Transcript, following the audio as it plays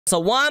So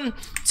 1,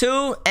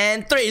 2,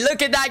 and 3.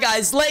 Look at that,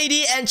 guys.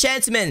 Lady and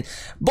gentlemen,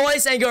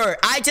 boys and girls,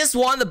 I just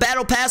won the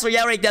battle pass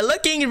Royale right there.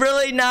 Looking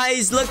really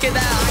nice. Look at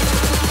that.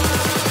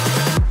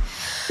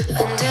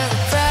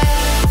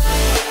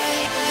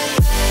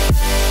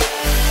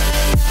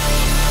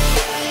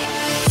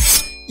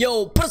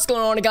 Yo, what's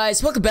going on,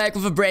 guys? Welcome back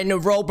with a brand new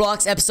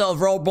Roblox episode of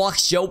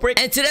Roblox Jailbreak.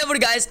 And today, for you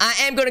guys, I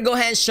am gonna go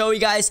ahead and show you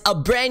guys a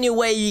brand new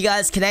way you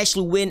guys can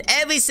actually win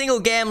every single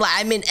game. Like,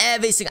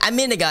 every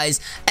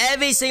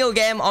single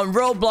game on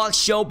Roblox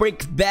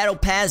Jailbreak, Battle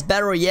Pass,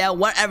 Battle Royale,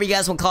 whatever you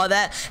guys want to call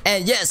that.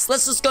 And yes,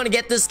 let's just gonna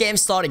get this game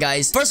started,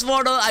 guys. First of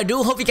all, though, I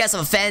do hope you guys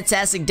have a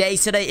fantastic day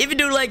today. If you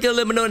do, like,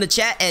 let me know in the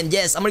chat. And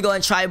yes, I'm gonna go ahead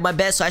and try my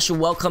best so I should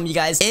welcome you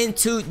guys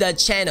into the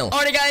channel.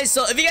 Alright, guys,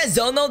 so if you guys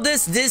don't know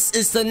this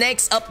is the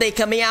next update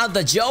coming out,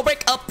 the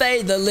jailbreak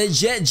update, the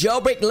legit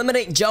jailbreak,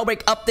 limited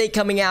jailbreak update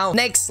coming out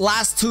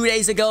last 2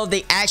 days ago.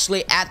 They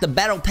actually add the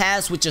battle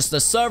pass, which is the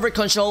server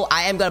control.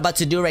 I am about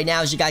to do right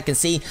now, as you guys can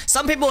see.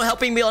 Some people are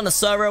helping me on the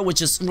server,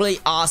 which is really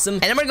awesome.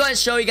 And I'm gonna go ahead and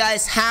show you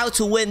guys how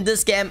to win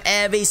this game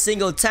every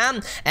single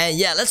time. And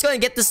yeah, let's go ahead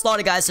and get this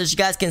started, guys. So as you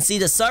guys can see,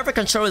 the server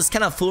control is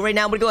kind of full right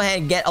now. We're gonna go ahead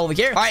and get over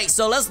here. All right,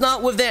 so let's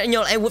not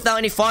and without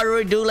any further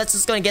ado, let's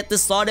just gonna get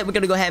this started. We're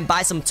gonna go ahead and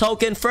buy some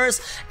token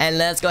first, and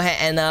let's go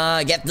ahead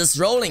and get this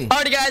rolling. All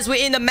right, guys,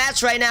 we're in the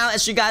match right now.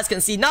 As you guys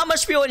can see, not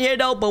much people in here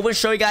though, but we'll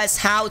show you guys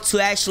how to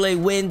actually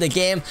win the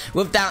game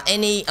without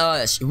any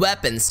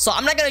weapons. So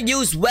I'm not gonna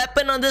use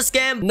weapon on this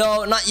game.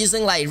 No, not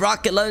using like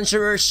rocket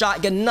launcher,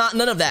 shotgun,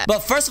 none of that. But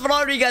first of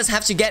all, you guys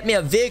have to get me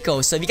a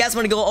vehicle. So if you guys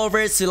want to go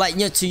over to like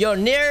to your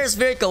nearest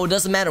vehicle,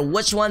 doesn't matter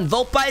which one.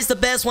 Volpa is the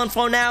best one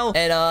for now,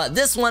 and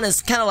this one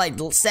is kind of like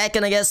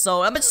second, I guess.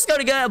 So I'm just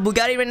gonna get a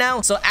Bugatti right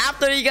now. So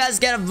after you guys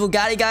get a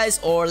Bugatti, guys,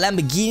 or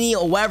Lamborghini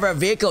or whatever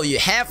vehicle you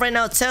have right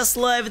now,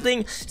 Tesla, everything,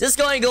 just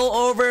go and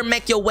go over,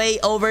 make your way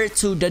over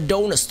to the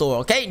donut store.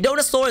 Okay,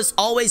 donut store is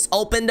always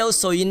open though,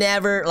 so you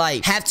never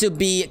like have to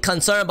be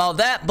concerned about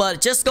that.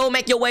 But just go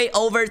make your way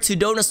over to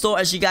donut store.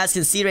 As you guys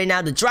can see right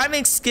now, the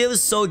driving skill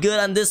is so good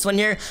on this one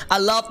here. I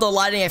love the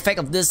lighting effect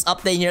of this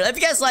update here. If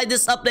you guys like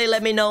this update,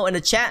 let me know in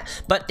the chat.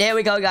 But there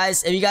we go,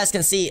 guys. If you guys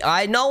can see,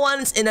 alright, no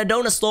one's in a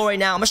donut store right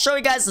now. I'm gonna show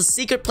you guys the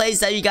secret place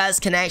that you guys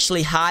can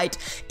actually hide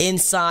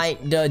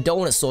inside the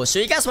donut store. So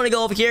you guys want to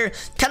go over here,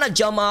 kind of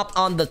jump up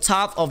on the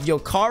top of your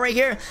car right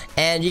here,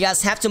 and you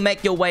guys have to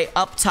make your way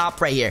up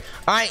top right here.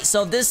 Alright,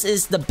 so this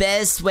is the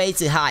best way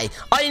to hide.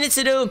 All you need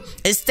to do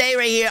is stay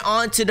right here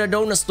onto the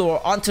donut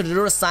store, onto the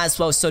donut side as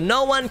well, so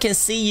no one can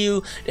see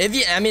you. If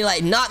you,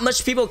 like, not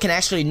much people can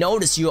actually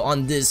notice you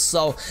on this.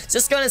 So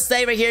just gonna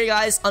stay right here,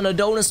 guys, on the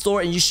donut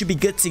store, and you should be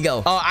good to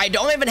go. I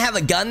don't even have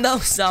a gun though,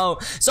 so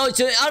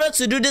in order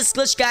to do this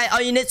glitch, guy,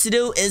 all you need to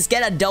do is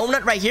get a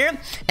donut right here,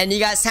 and you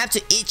guys have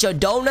to eat your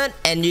donut.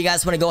 And you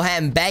guys want to go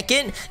ahead and back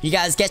in. You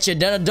guys get your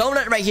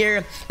donut right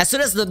here. As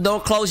soon as the door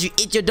closes, you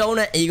eat your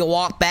donut and you can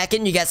walk back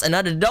in. You guys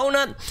another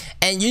donut,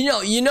 and you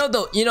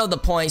know the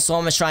point. So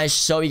I'm gonna try and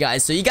show you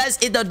guys. So you guys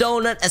eat the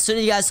donut. As soon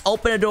as you guys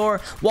open the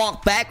door,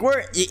 walk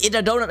backward, you eat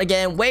the donut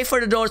again, wait for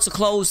the door to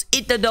close,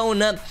 eat the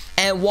donut,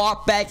 and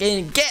walk back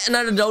in, get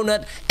another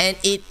donut, and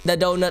eat the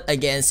donut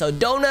again. So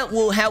donut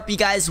will help you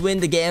guys win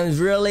the game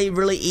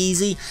really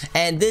easy,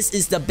 and this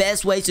is the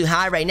best way to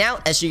hide right now.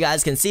 As you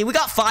guys can see, we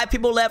got 5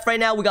 people left right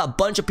now. We got a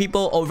bunch of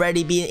people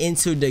already being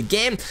into the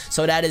game,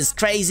 so that is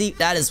crazy.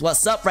 That is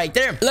what's up right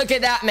there. Look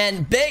at that,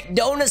 man. Big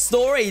donut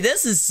story.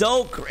 This is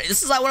so great.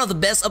 This is like one of the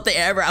best update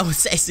ever, I would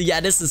say. So yeah,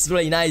 this is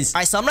really nice.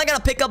 Alright, so I'm not gonna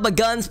pick up the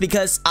guns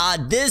because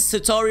this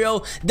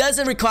tutorial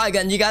doesn't require a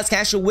gun. You guys can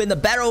actually win the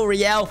battle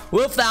royale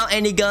without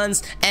any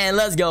guns, and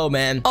let's go,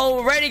 man.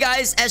 Alrighty,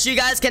 guys, as you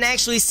guys can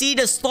actually see,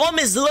 the storm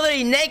is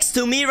literally next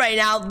to me right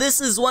now.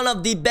 This is one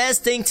of the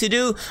best thing to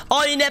do.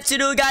 All you have to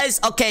do, guys,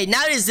 okay,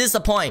 now is this the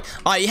point.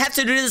 Alright, you have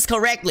to do this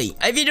correctly.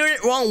 If you do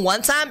it wrong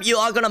one time, you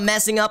are gonna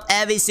messing up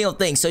every single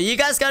thing. So you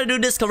guys gotta do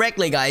this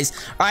correctly, guys.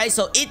 Alright,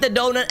 so eat the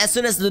donut as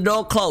soon as the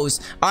door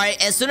closed.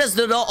 Alright, as soon as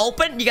the door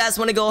open, you guys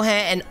want to go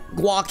ahead and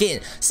walk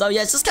in. So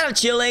yeah, it's just kind of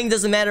chilling,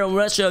 doesn't matter on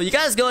rush. You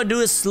guys go and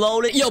do it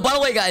slowly. Yo, by the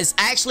way, guys,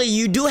 actually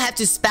you do have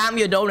to spam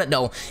your donut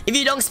though. If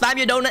you don't spam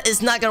your donut,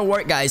 it's not gonna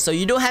work, guys. So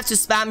you don't have to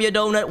spam your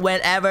donut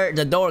whenever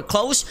the door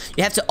closed.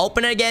 You have to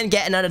open it again,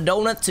 get another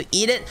donut to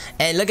eat it,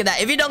 and look at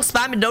that. If you don't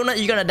spam your donut,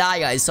 you're gonna die,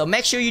 guys. So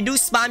make sure you do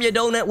spam your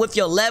donut with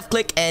your left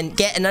click and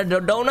get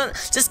another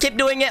donut. Just keep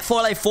doing it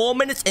for like 4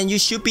 minutes, and you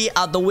should be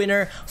the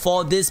winner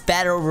for this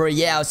battle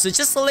royale. So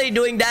just slowly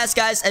doing that,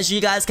 guys. As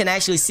you guys can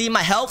actually see,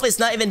 my health is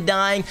not even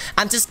dying.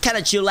 I'm just kind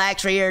of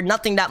chillax right here,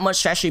 nothing that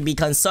much to actually be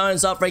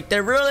concerned of right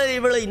there.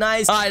 Really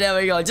nice. All right, there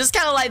we go. Just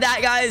kind of like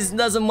that, guys.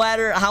 Doesn't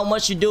matter how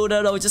much you do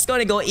though. Just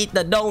gonna go eat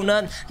the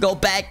donut, go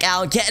back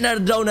out, get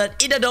another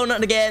donut, eat the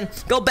donut again,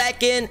 go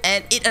back in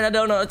and eat another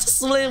donut. It's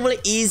just really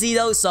easy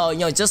though. So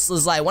just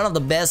is like one of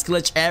the best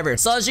glitch ever.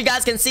 So as you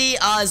guys can see,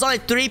 there's only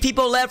 3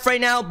 people left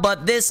right now,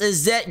 but this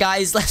is it,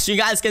 guys. As you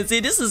guys can see,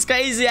 dude. This is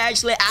crazy,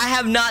 actually. I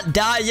have not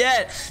died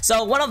yet.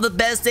 So one of the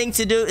best things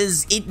to do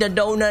is eat the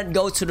donut,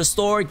 go to the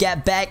store,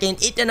 get back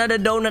and eat another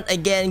donut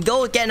again,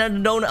 go get another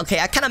donut. Okay,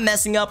 I kind of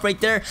messing up right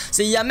there.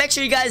 So yeah, make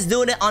sure you guys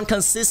doing it on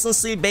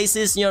consistency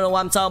basis. You know what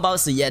I'm talking about.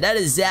 So yeah, that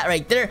is that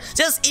right there.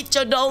 Just eat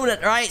your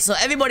donut, right? So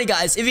everybody,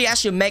 guys, if you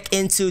actually make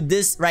into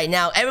this right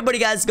now, everybody,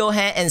 guys, go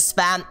ahead and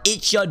spam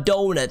eat your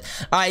donut.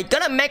 All right,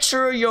 gonna make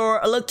sure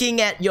you're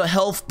looking at your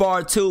health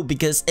bar too,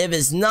 because if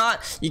it's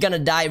not, you're gonna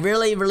die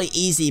really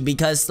easy,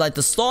 because like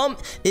the storm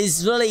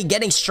is really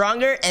getting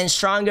stronger and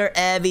stronger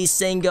every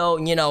single,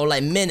 you know,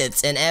 like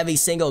minutes, and every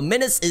single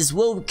minutes is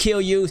will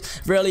kill you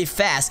really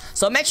fast.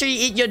 So make sure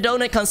you eat your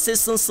donut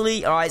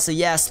consistently. All right, so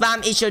yeah,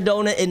 spam eat your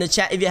donut in the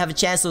chat if you have a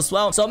chance as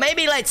well. So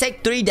maybe like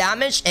take 3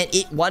 damage and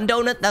eat 1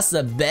 donut. That's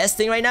the best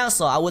thing right now.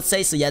 So I would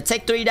say, so yeah,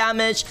 take 3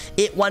 damage,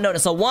 eat 1 donut.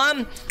 So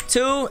 1,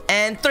 2,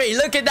 and 3.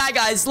 Look at that,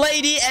 guys.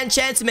 Lady and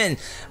gentlemen,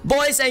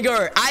 boys and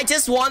girls, I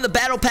just won the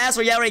battle pass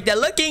Royale right there.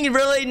 Looking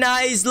really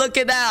nice. Look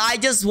at that. I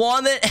just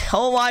won it.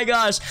 Oh my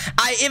gosh.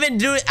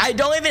 I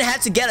don't even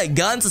have to get a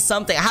gun to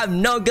something. I have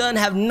no gun,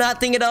 have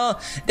nothing at all.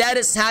 That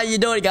is how you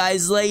do it,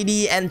 guys.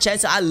 Lady and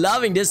gentlemen, I'm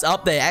loving this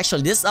update.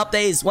 Actually, this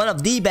update is one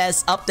of the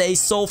best updates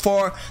so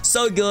far.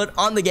 So good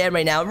on the game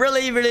right now.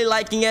 Really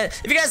liking it.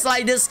 If you guys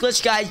like this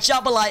glitch, guys,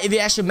 drop a like if you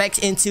actually make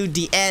it into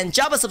the end.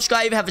 Drop a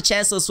subscribe if you have a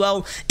chance as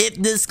well. If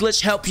this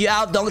glitch help you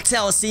out, don't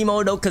tell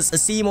Asimo though, because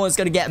Asimo is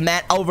gonna get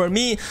mad over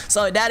me.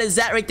 So that is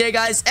that right there,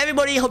 guys.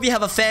 Everybody, hope you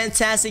have a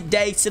fantastic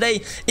day today.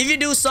 If you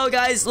do so,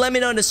 guys, let me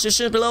know in the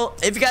description below.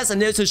 If you guys are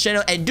new to the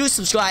channel and do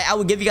subscribe, I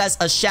will give you guys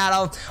a shout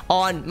out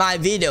on my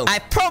video. I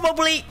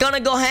probably gonna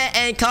go ahead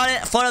and cut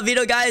it for the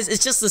video, guys.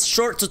 It's just a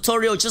short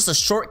tutorial, just a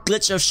short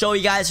glitch of show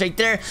you guys right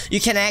there. You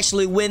can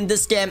actually win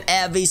this game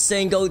every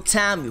single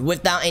time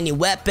without any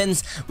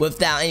weapons,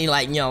 without any,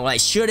 like, you know, like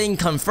shooting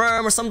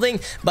confirm or something.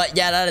 But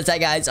yeah, that is that,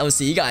 guys. I will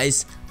see you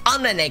guys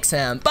on the next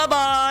time. Bye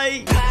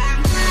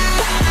bye.